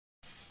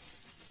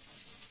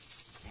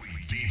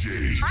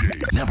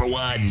Number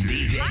one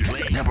DJ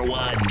Click. Number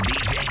one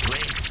DJ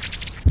Click.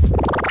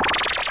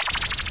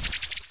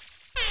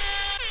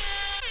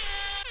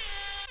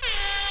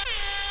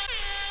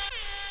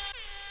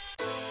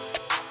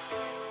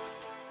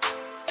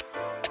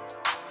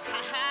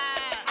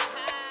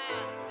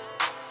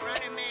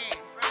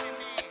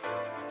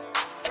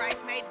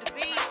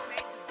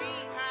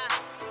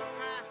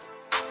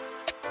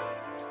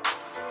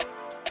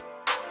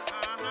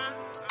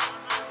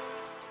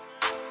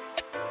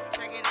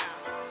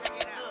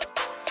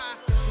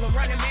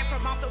 Running man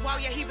from off the wall,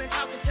 yeah, he been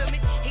talking to me.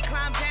 He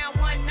climbed down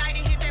one night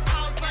and hit that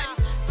pause button.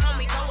 Told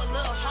me go a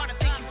little harder,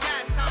 think you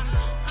got something.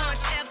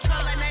 Punch F12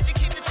 like magic,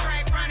 hit the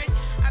track running.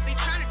 I be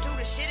trying to do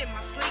the shit in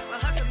my sleep. A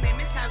hustleman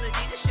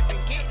mentality, this shit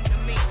been getting to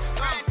me.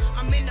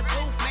 I'm in the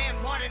booth, man,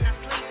 more than I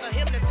sleep. A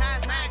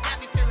hypnotized mind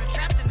got me feeling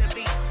trapped in the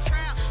beat.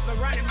 The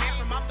running man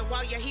from off the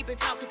wall, yeah, he been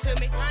talking to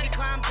me. He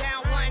climbed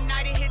down one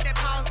night and hit that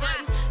pause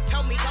button.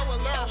 Told me go a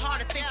little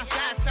harder, think you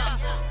got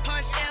something.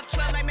 Punch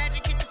F12 like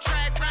magic, hit the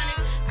track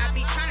running. I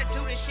be trying to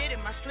do this shit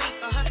in my sleep.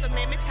 A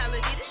hustleman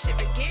mentality, this shit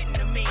been getting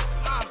to me.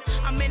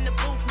 I'm in the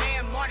booth,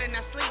 man, more than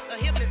I sleep. A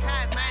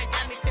hypnotized mind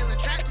got me feeling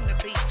trapped in the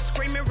beat.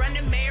 Screaming,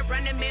 running man,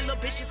 little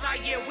bitches all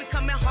year. We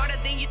coming harder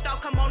than you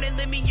thought, come on and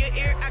lend me your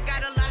ear. I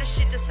got a lot of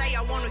shit to say,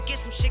 I wanna get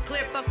some shit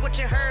clear. Fuck what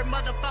you heard,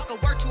 motherfucker,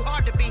 work too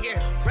hard to be here.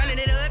 Running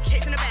it up,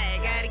 chasing the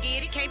bag, gotta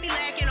get it, can't be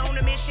lacking. On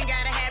a mission,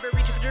 gotta have it,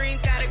 reaching for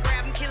dreams, gotta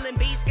grab them, killing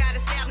beasts, gotta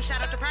stab them.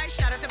 Shout out the price,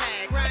 shout out the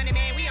bag. Running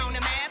man, we on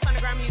the map,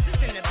 underground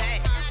music's in the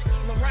back.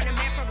 Running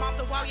man from off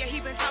the wall, yeah, he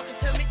been talking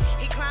to me.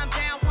 He climbed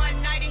down one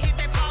night and hit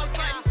that pause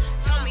button.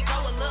 Told me go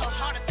a little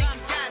harder, think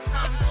you got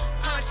something.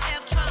 Punch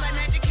F12 like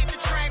magic, hit the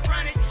track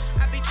running.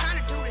 I be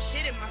trying to do this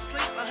shit in my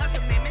sleep. A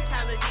hustleman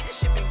mentality,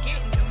 this shit been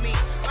getting to me.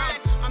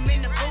 I'm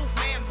in the booth,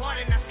 man, more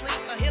than I sleep.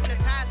 A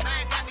hypnotized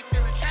mind got me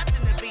feeling trapped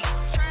in the beat.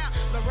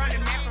 The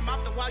running man from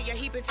off the wall, yeah,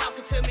 he been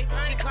talking to me.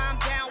 He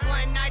climbed down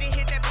one night and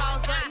hit that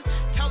pause button.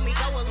 Told me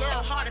go a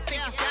little harder,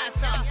 think you got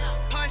something.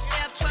 Punch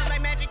F12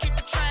 like magic, hit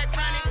the track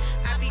running.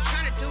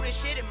 Do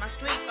this shit in my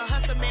sleep. A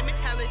hustleman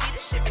mentality,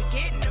 this shit been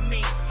getting to me.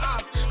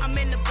 I'm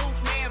in the booth,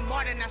 man, more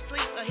than I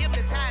sleep. A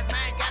hypnotized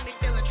mind got me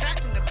feeling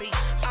trapped in the beat.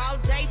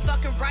 All day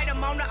fucking right,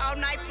 I'm on the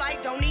all-night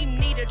flight. Don't even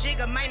need a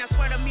jigger, man. I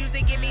swear the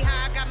music get me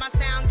high. I got my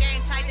sound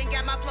game tight and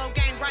got my flow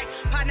game right.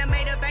 Partner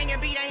made a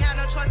banging beat, ain't had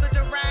no choice but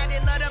to ride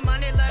it. Love the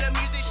money, love the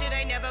music, shit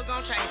ain't never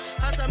gonna change.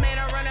 Hustle man,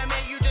 I run a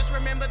man, you just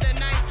remember the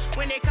name.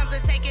 When it comes to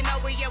taking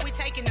over, yeah, we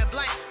taking the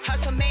blame.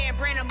 Hustle man,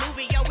 brand a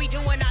movie, yo, we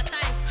doing our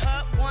thing.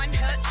 Hut 1,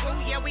 Hut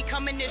 2, yeah, we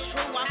coming this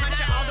true. I hunt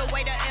you all the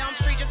way to Elm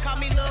Street, just call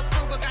me Lil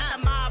Kruger. Got the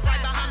mob right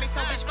behind me,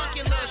 so bitch, fuck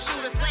your little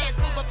shooters. Play it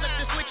cool, but flip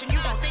the switch and you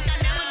gon' think I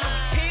never knew.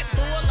 Pit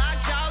bull,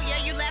 lockjaw,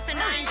 yeah, you laughing,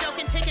 I ain't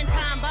joking. Ticking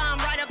time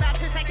bomb right about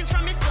 10 seconds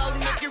from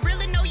exploding. If you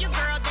really know your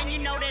girl, then you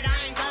know that I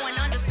ain't going.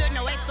 Understood,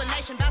 no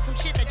explanation about some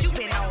shit that you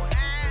been on.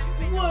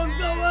 What's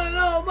going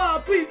on, my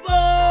people?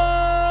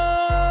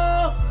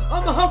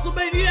 I'm a hustle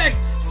maniac.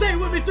 Say it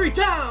with me 3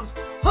 times.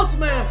 Hustle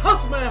man,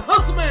 hustle man,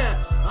 hustle man.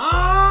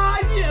 Ah,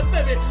 yeah,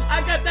 baby.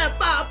 I got that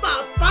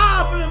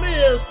 555 for them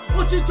ears.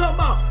 What you talking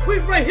about? We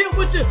right here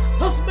with you.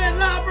 Hustleman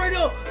Live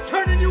Radio,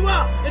 turning you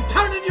out and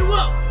turning you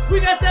up. We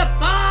got that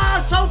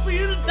 5 show for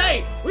you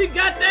today. We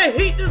got that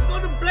heat that's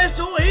going to bless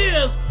your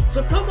ears.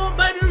 So come on,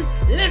 baby.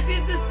 Let's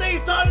get this thing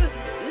started.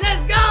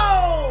 Let's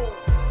go.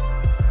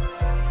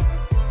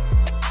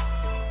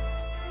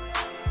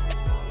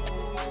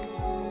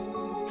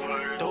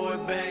 Throw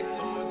it back,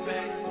 throw it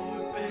back, throw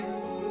it back.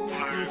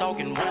 I'm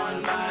talking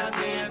 1, 5,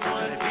 10,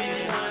 20,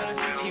 50,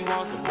 100. She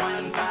wants some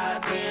 1,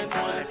 5, 10,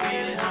 20,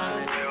 50,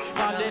 100.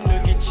 Pop that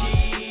nookie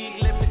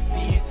cheek, let me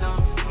see some.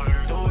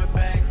 Throw it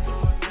back,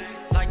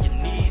 like you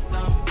need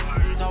some.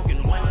 I'm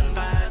talking 1,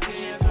 5,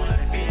 10, 20,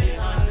 50,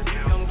 100.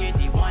 Come get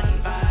the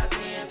 1, 5,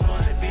 10,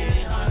 20,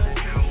 50,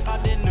 100.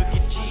 Pop that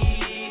nookie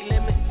cheek,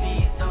 let me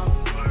see some.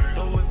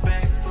 Throw it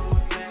back,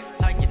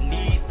 like you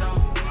need some.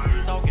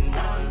 I'm talking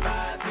 1,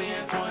 5,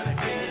 10, 20,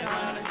 50,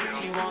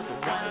 100. She wants a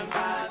 1,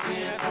 5,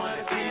 10,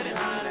 20, 50,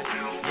 100.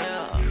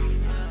 Yeah.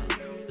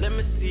 Let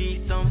me see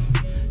some.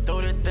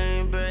 Throw that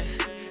thing back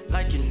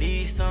like you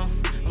need some.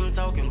 I'm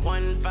talking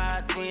 1,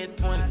 5, 10,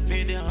 20,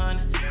 50,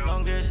 100.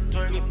 Long as you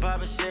twerk it,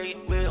 pop it, shake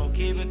it, we gon'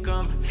 keep it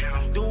coming.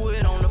 Do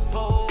it on the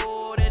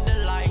pole at the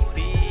light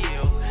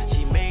bill.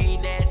 She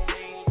made that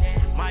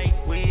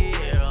mic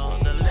wheel.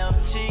 The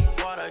left cheek,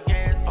 water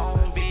gas,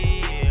 phone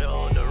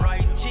bill. The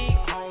right cheek,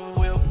 home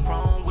whip,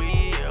 chrome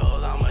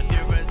wheels. I'm a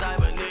different type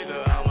of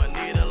nigga, I'ma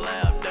need a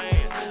lap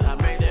dance. I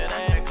make that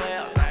ass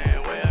clap,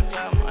 saying, well,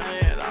 clap my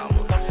hands.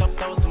 I'ma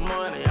throw some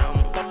money,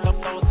 I'ma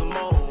throw some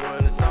more.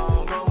 When the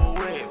song over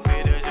with,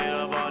 beat that shit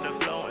up on the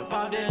floor and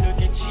pop that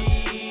nookie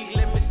cheek.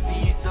 Let me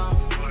see some.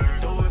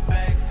 Throw it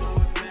back,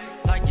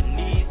 like you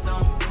need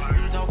some.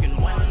 I'm talking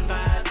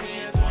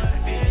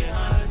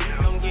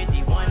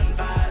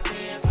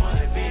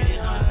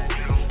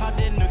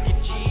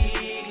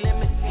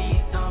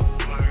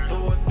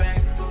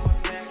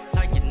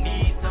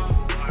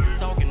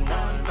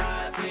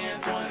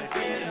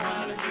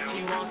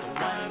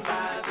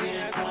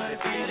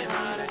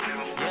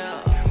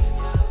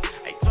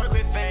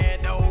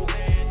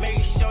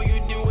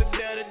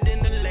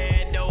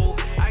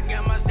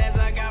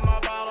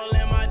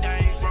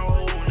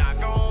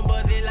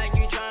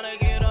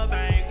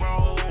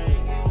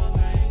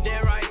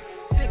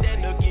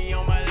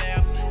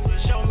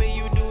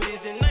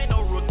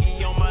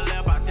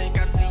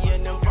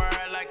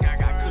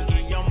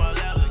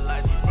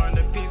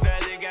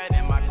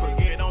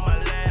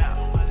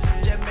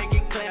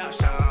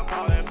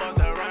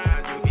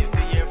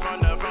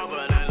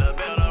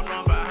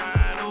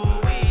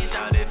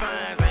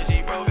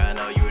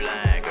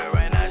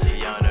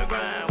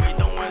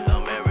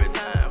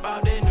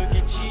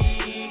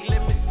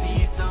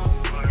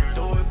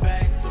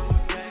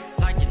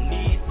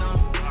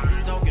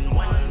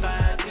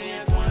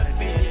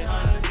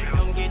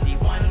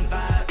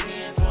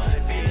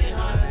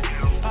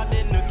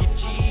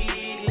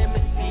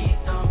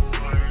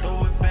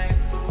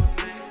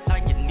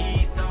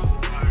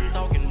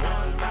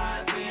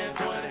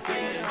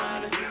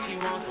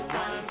some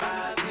 1,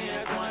 5,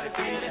 10, 20,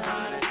 50,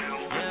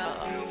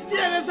 100.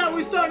 Yeah, that's how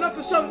we starting up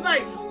the show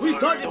tonight. We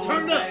start to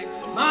turn it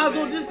up. Might as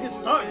well just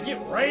get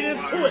right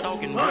into it.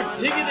 Start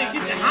jigging and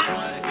get you hot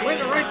and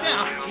sweating right there.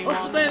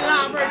 Hustleman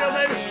Live Radio,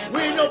 baby.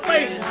 We in your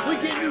face. We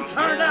getting you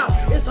turned out.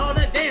 It's all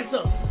that dance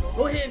stuff.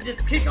 Go ahead and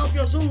just kick off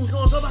your shoes. You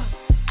know what I'm talking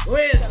about? Go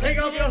ahead and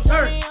take off your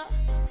shirt.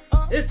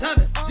 It's time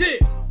to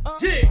jig,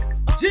 jig,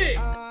 jig.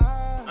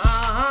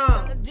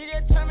 Uh-huh.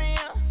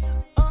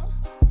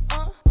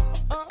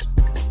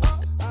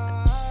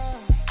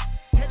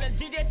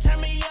 Turn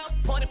me up,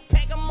 pour the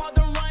pack of more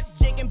than runs,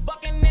 jigging,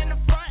 bucking in the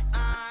front.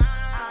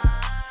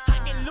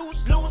 I get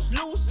loose, loose,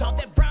 loose, off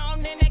that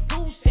brown and that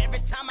goose. Every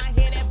time I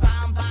hear that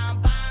bomb,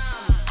 bomb,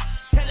 bomb.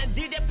 Tell the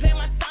DJ play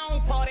my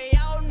song, party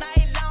all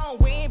night long.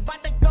 We ain't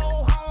about to go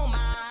home.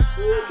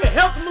 You can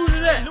help the mood to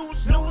that.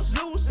 Loose, loose,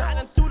 loose. I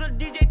done threw the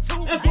DJ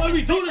too. That's why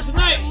we do this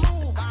tonight.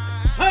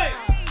 Hey.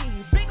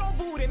 Big ol'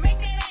 booty, make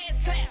that ass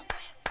clap.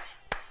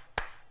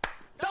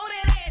 Throw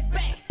that ass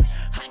back.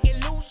 I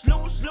get loose,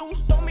 loose, loose.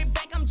 Throw me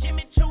back, I'm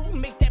Jimmy Choo.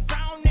 Mix that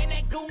brown and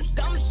that goose.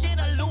 Dumb shit,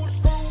 a loose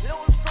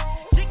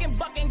screw. Chicken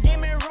bucking, give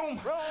me room.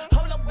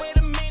 Hold up, wait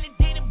a minute,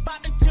 did it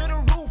bopping to the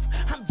roof.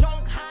 I'm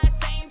drunk, high,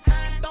 same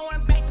time,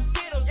 throwing back the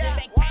Skittles. Get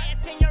that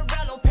gas in your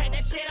rello, pack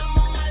that shit, I'm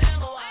on my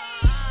level.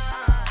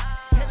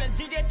 Tell the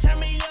DJ, turn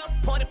me up,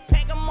 pour the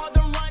pack of more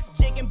than runs,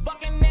 jigging,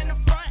 bucking in the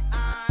front.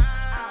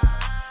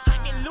 I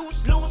get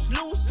loose, loose,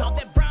 loose, off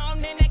that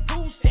brown and that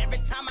goose. Every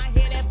time I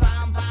hear that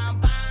bomb,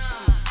 bomb, bomb.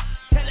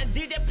 Tell the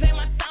DJ, play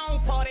my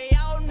song, party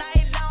all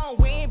night long.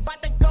 We ain't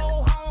about to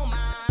go home.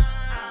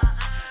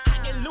 I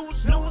get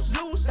loose, loose,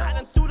 loose. I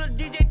done threw the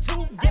DJ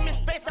too. Give me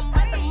space, I'm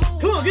about to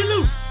move. Come on, get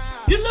loose.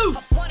 Get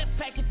loose. Pour the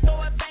pack, you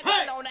throw it back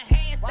Hey. on the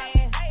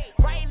handstand.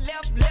 Right,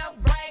 left, left,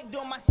 right,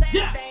 doing my same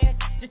Yeah. dance.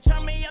 Just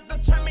turn me up,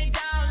 don't turn me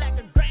down like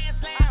a grand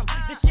slam.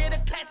 This shit a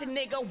classic,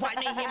 nigga. Watch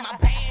me hit my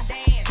band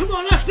dance. Come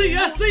on, I see you.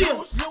 I see you.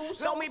 Loose, loose,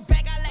 throw me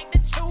back, I like the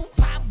two.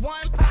 Pop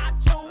 1, pop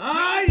 2.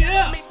 Ah,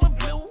 yeah. Mix with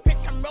blue,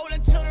 bitch, I'm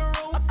rolling to the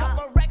roof. A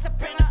couple racks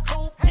up in the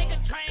coupe, nigga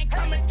train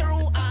coming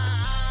through.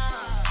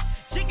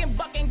 Chicken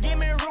bucking, give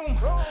me room.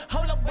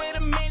 Hold up, wait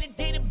a minute,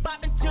 did it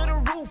bopping to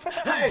the roof.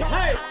 Hey, I'm drunk,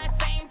 hey. high,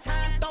 same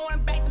time,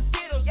 throwing back the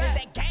Skittles. Get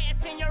that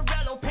gas in your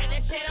rello, pack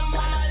that shit, I'm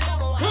on my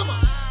level. Come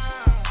on.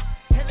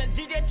 Tell the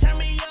DJ, turn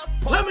me up.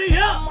 Turn me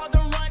up. More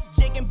than runs,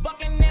 jigging,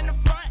 bucking in the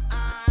front.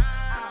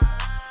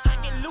 I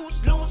get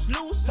loose, loose,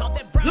 loose, off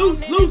that brown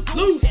Loose, and loose, that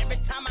loose. goose. Every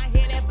time I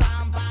hear that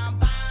bomb, bomb,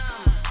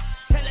 bomb.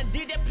 Tell the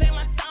DJ, play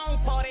my song,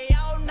 party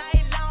all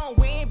night long.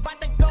 We ain't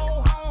about to go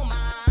home.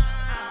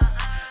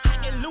 I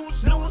get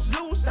loose, loose,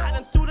 loose. I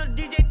done threw the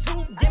DJ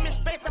too. Give me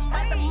space, I'm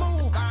about to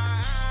move.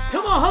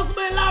 Come on,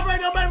 Hustleman Live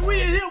right now, baby.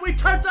 We in here. We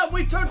turned up.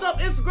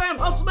 Instagram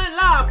Hustleman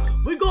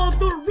Live. We going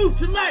through the roof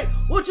tonight.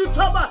 What you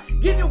talking about?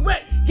 Getting it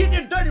wet, getting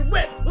it dirty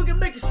wet. We can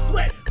make it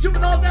sweat.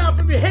 Jumping all down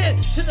from your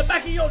head to the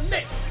back of your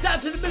neck, down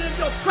to the middle of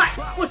your crack.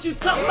 What you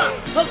talking about?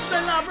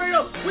 Hustleman Live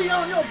Radio. We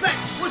on your back.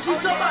 What you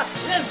talking about?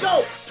 Let's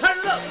go. Turn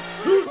it up.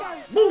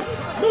 Move.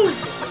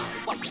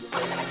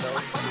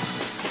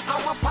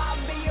 I'ma pop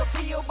me a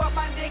pill, but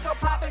my nigga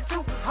poppin'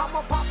 too.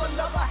 I'ma pop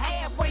another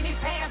half when he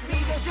pass me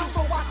the juice.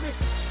 So watch me.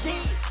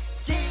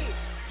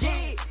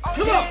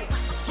 Come on.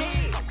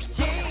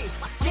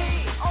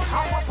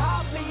 I'ma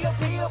pop me a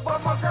pill,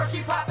 but my girl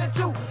she poppin'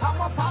 too.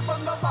 I'ma pop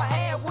another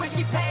half when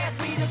she pass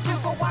me the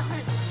juice. So watch me.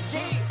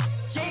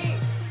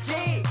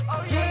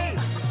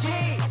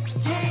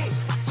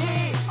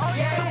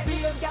 Yeah, the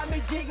pills got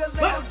me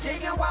jiggling, I'm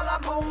jigging while I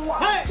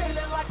moonwalk. Hey.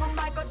 Feeling like I'm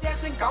Michael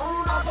Jackson,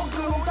 gone off on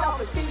blue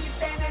dolphin. These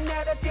standing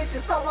at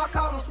attention, so I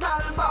call them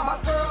smiling ball. My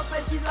girl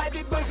said she like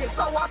me boogie,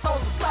 so I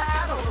told her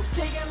slide on them.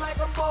 Jigging like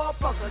a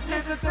motherfucker,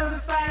 listen to the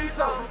same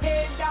song.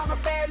 Heading down the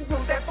Baton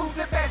Rouge, that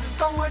boosted bass is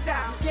going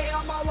down. Yeah,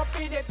 I'm all up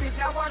in that bitch,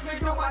 now watch me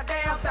do my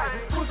damn thing.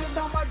 Pushing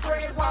on my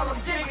dreads while I'm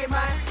jigging,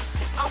 man.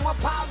 I'ma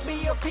pop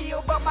me a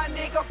pill, but my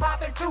nigga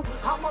poppin' too.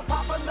 I'ma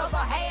pop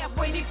another half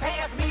when he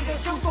pass me the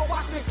juice. So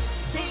watch me.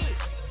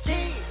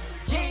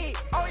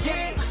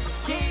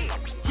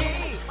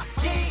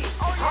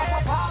 I'ma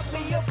pop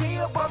me a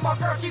pill, but my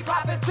girl she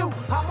poppin' too.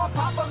 I'ma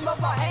pop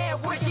another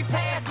half when she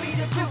pass me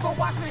the juice. So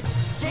watch me.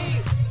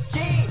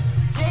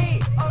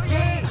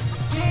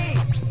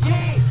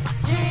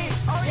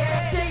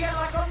 Yeah, jigging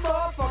like a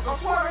motherfucker,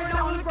 swerving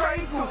on the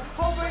great group.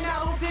 Hoping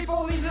I don't see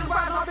police and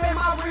riding up in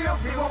my real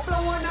people.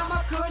 Blowing out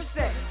my cush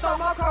set, so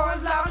my car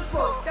is loud as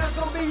fuck. That's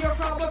gonna be your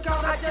problem,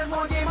 cause I just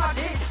wanna get my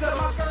dick sucked.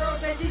 My girl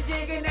said she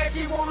jigging that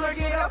she wanna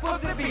get her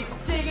pussy beat.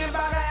 Jigging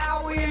about an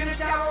hour in the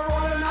shower,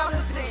 rolling out the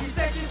stick. She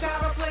said she's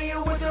tired of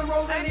playing with the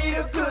rolls, I need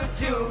a good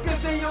Jew.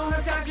 Cause the only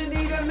time she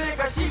need a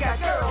nigga, she got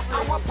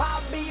girlfriend. I'ma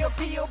pop me a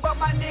pill, but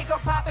my nigga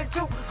poppin'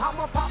 too.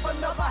 I'ma pop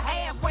another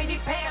half when he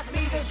pass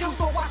me the juice.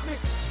 So watch me.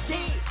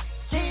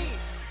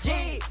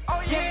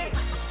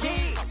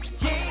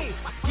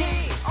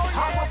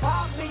 I'ma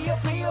pop me a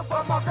pill,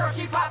 but my girl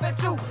she poppin'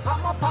 too.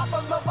 I'ma pop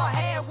another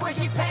half when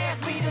she pass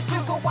me the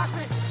juice. So watch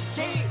me.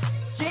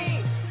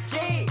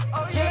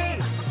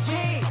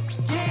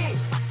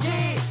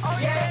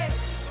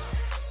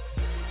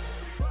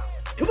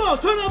 Come on,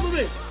 turn up with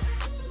me.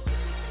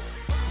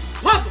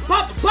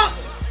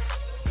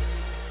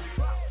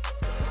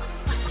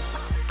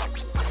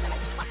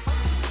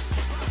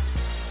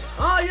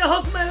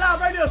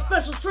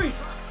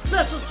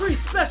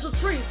 treats, special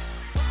treats.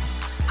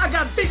 I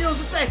got videos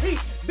with that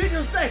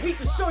heat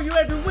to show you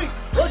every week.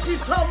 What you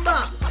talking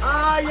about?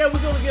 Ah, yeah,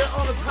 we're gonna get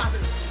on the poppin'.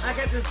 I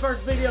got this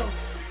first video.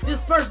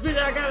 This first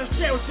video I gotta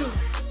share with you.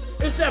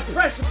 It's that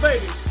pressure,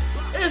 baby.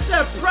 It's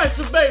that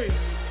pressure, baby.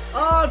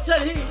 Oh, I'm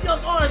telling you,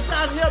 young orange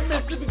out here,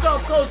 Mississippi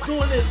Gulf Coast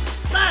doing this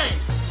thing.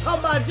 Talking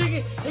about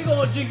jiggy, he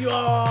gonna jig you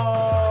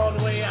all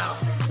the way out.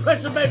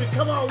 Pressure, baby,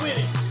 come on with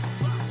it.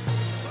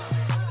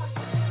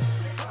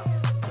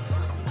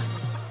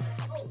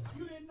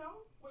 You didn't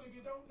know? Well, if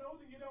you don't know,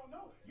 then you don't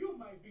know. You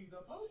might be the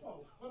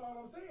po-po. But all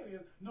I'm saying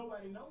is,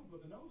 nobody knows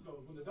where the nose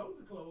goes. When the doors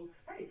are closed,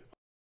 hey.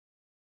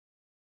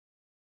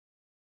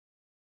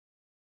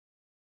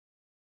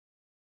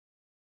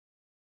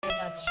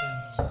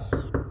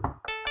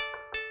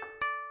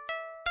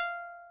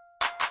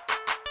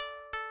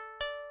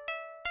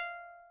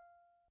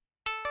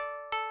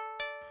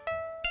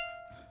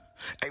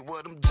 Hey,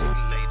 what them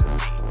jiggalators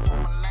say? For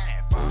my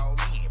line, fall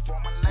in. For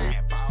my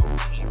line, fall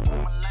in. For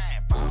my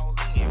line, fall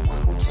in. What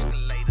them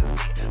jiggalators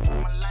say? For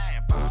my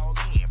line, fall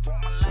in. For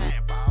my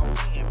line, fall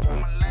in. For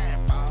my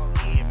line, fall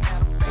in.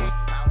 Matter of fact,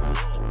 power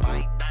up,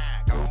 bite down,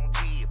 gon'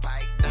 jig,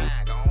 bite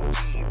down, gon'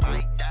 jig,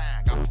 bite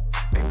down, gon'.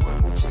 Hey, what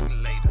them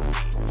jiggalators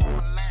say? For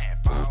my line,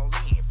 fall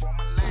in. For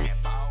my line,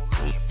 fall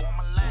in. For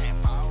my line,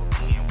 fall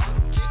in. What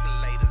them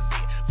jiggalators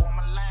say? For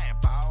my line,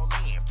 fall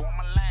in. For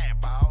my line,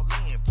 fall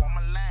in. For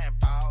my line,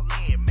 fall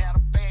in. Matter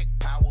of fact,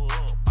 power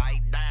up,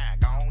 bite down,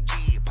 gon'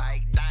 jig,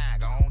 bite down,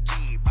 gon'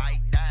 jig,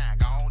 bite down,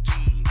 gon'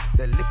 jig.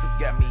 That liquor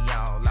got me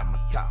all out my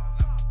top.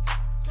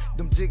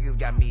 Them jiggers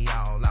got me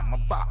all out my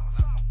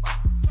box.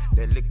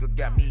 That liquor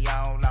got me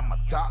all out my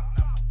top.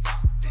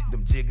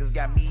 Them jiggers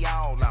got me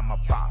all out my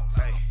box.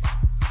 Hey,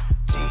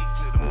 jig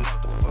to the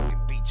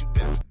motherfucking beat, you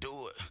better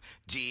do it.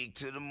 Jig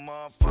to the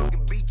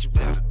motherfucking beat, you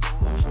better do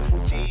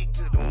it. Jig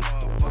to the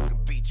motherfucking